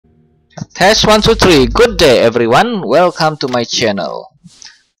Test 1 2 3. Good day everyone, welcome to my channel.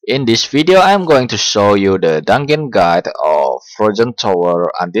 In this video I'm going to show you the dungeon guide of Frozen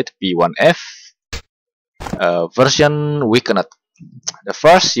Tower Undead B1F version weakened. The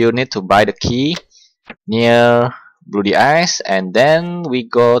first you need to buy the key near Bloody Eyes, and then we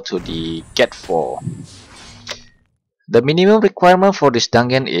go to the Gate 4. The minimum requirement for this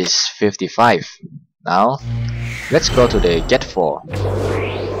dungeon is 55. Now let's go to the Gate 4.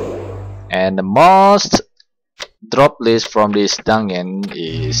 And the most drop list from this dungeon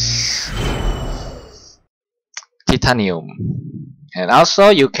is titanium, and also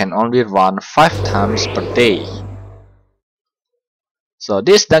you can only run 5 times per day. So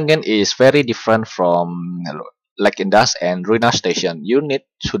this dungeon is very different from Lake in Dust and Ruina Station. You need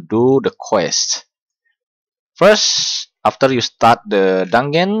to do the quest. First, after you start the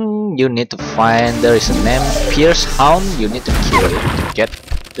dungeon, you need to find, there is a name Pierce Hound. You need to kill it to get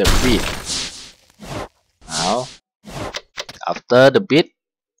the beat. Now after the beat,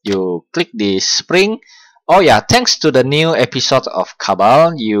 you click this spring. Oh yeah, thanks to the new episode of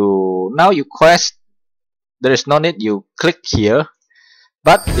Cabal, you quest, there is no need you click here,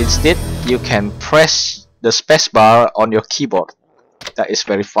 but instead you can press the spacebar on your keyboard. That is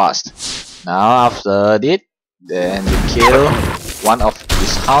very fast. Now after that, then you kill one of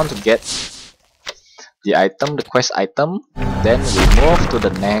this hound to get the item, the quest item. Then we move to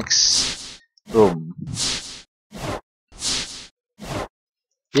the next room.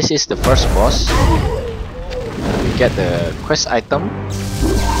 This is the first boss. We get the quest item.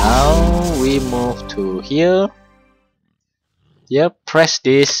 Now we move to here. Here, press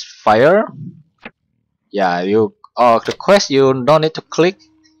this fire. Yeah, the quest you don't need to click.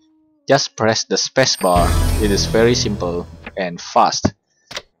 Just press the spacebar. It is very simple and fast.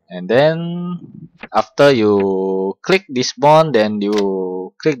 And then after you click this bond, then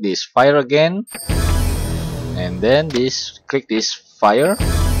you click this fire again, and then click this fire,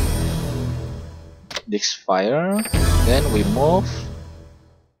 then we move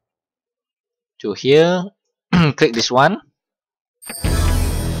to here. Click this one,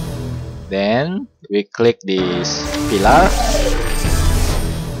 then we click this pillar,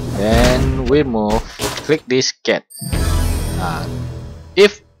 then we move, click this gate.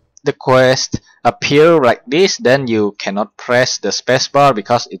 If the quest appear like this, then you cannot press the spacebar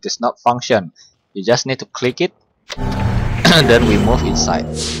because it is not function. You just need to click it. Then we move inside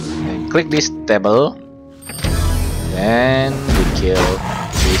and click this table. Then we kill,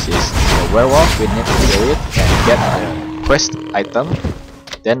 this is the werewolf, we need to kill it and get a quest item.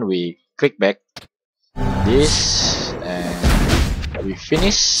 Then we click back this and we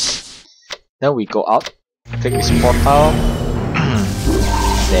finish. Then we go out, click this portal.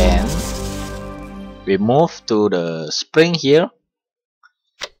 Then we move to the spring here.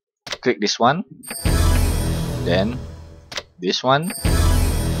 Click this one, then this one,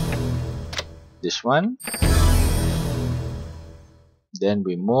 then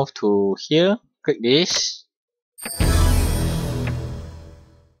we move to here. Click this.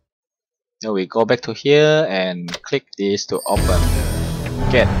 Then we go back to here and click this to open the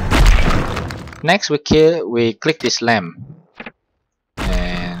gate. Next we click this lamp.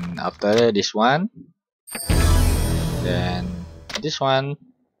 After this one, then this one,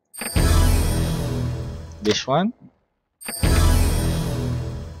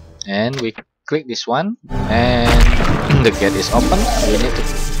 and we click this one, and the gate is open. We need to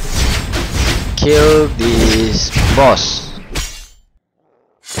kill this boss.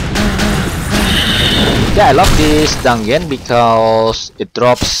 Yeah, I love this dungeon because it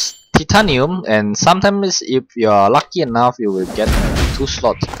drops titanium, and sometimes if you are lucky enough you will get 2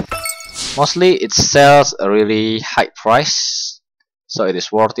 slots. Mostly it sells a really high price, so it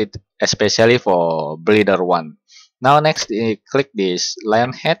is worth it, especially for breeder one. Now next, click this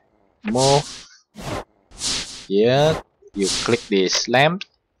lion head, move here, you click this lamp,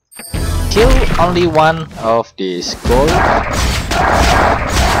 kill only one of these gold,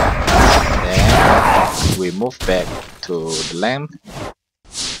 then we move back to the lamp,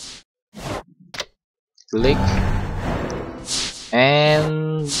 click,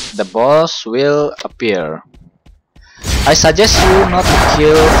 and the boss will appear. I suggest you not to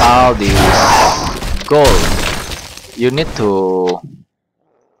kill all these gold. You need to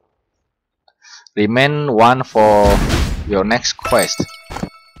remain one for your next quest,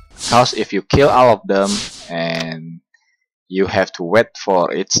 because if you kill all of them, and you have to wait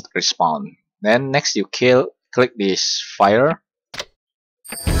for its respawn. Then next you click this fire,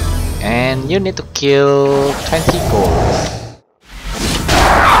 and you need to kill 20 gold.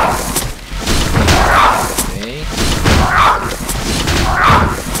 Okay.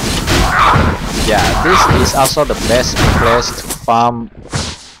 this is also the best place to farm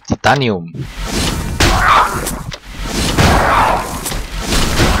titanium.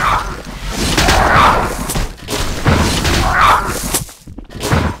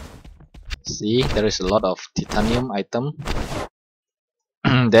 See, there is a lot of titanium item.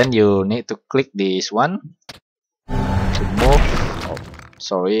 Then you need to click this one to move. Oh,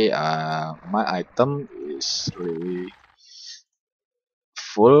 sorry, my item is really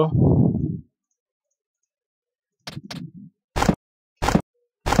full.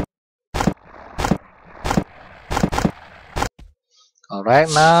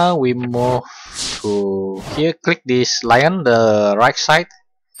 Alright, now we move to here. Click this lion, the right side.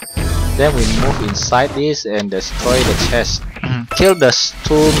 Then we move inside this and destroy the chest. Kill the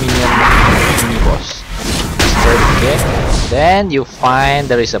 2 mini boss. Destroy the gate. Then you find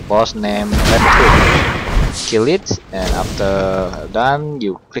there is a boss named Red. Kill it, and after done,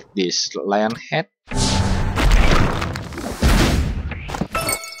 you click this lion head.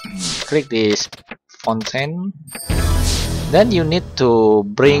 Click this fountain. Then you need to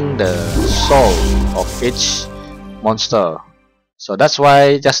bring the soul of each monster. So that's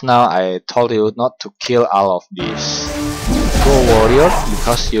why just now I told you not to kill all of these Go Warrior,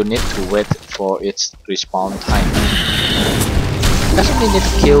 because you need to wait for its respawn time. Just only need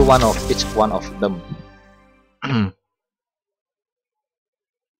to kill one of each one of them. And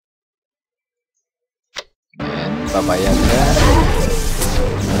Baba Yaga.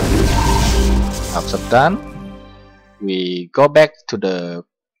 After done, we go back to the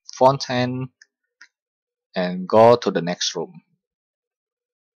fountain and go to the next room.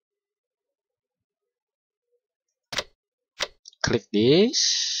 Click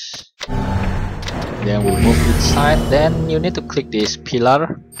this, then we move inside. Then you need to click this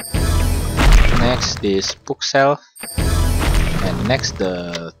pillar, next this bookshelf, and next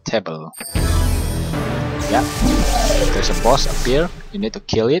the table. Yeah, there's a boss appear, you need to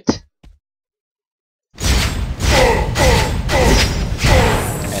kill it.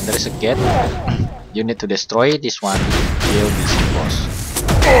 And there is a gate, you need to destroy this one, kill this boss.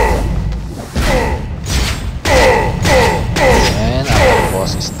 And after the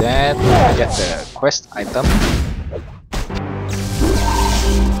boss is dead, get the quest item.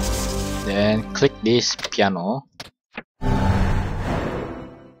 Then click this piano.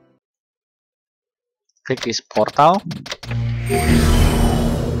 Click this portal.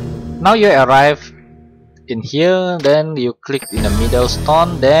 Now you arrive in here, then you click in the middle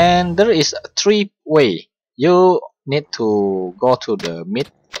stone. Then there is a 3-way. You need to go to the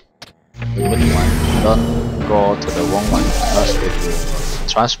mid one. Don't go to the wrong one, because it will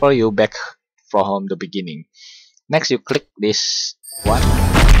transfer you back from the beginning. Next you click this one,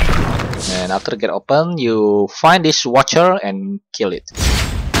 and after get open, you find this watcher and kill it.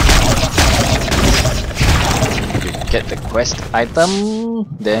 You get the quest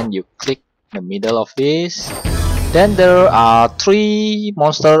item, then you click the middle of this. Then there are 3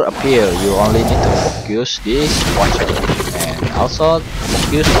 monsters appear. You only need to focus this watcher, and also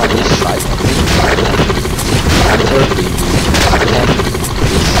focus on this side until the captain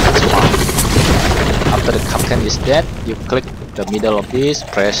is spawned. After the captain is dead, you click the middle of this,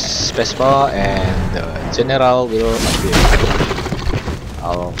 press spacebar, and the general will appear.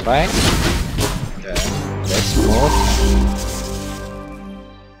 Alright, then let's move.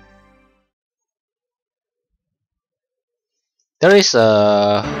 There is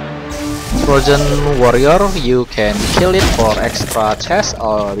a frozen warrior. You can kill it for extra chest,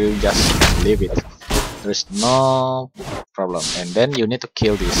 or you just leave it. There's no problem. And then you need to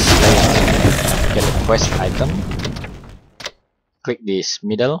kill this slayer. Get the quest item. Click this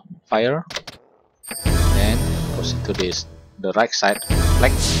middle fire. Then proceed to this the right side flag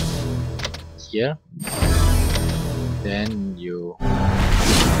here. Then you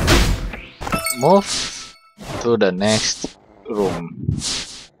move to the next room.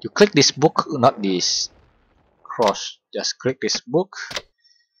 You click this book, not this cross. Just click this book.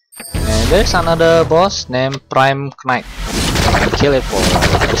 And there's another boss named Prime Knight. You can kill it for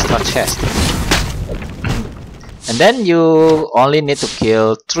extra chest. And then you only need to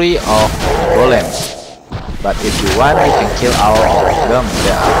kill 3 of golems. But if you want, you can kill all of them.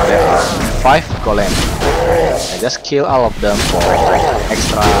 There are 5 golems. I just kill all of them for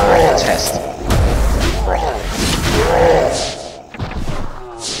extra chest.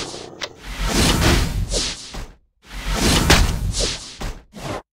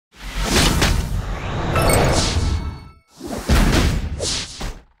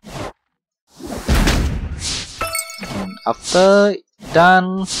 After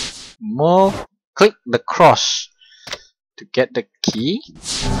done, click the cross to get the key.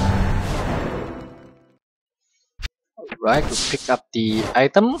 Right, we pick up the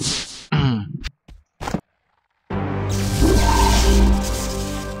item.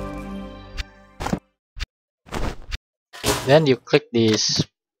 Then you click this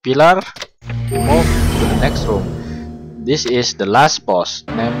pillar, move to the next room. This is the last boss,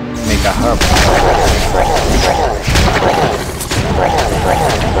 named Mega Herb.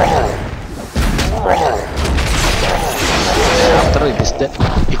 After it is done,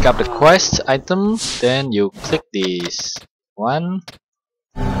 pick up the quest item, then you click this one,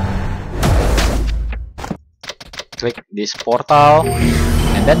 click this portal,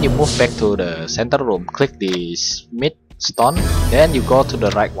 and then you move back to the center room. Click this mid stone, then you go to the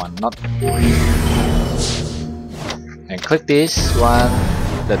right one, not, and click this one.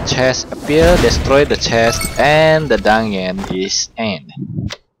 The chest appear, destroy the chest, and the dungeon is end.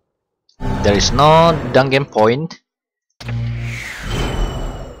 There is no dungeon point.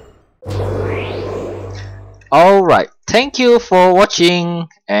 Alright, thank you for watching,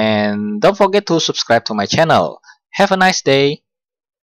 and don't forget to subscribe to my channel. Have a nice day.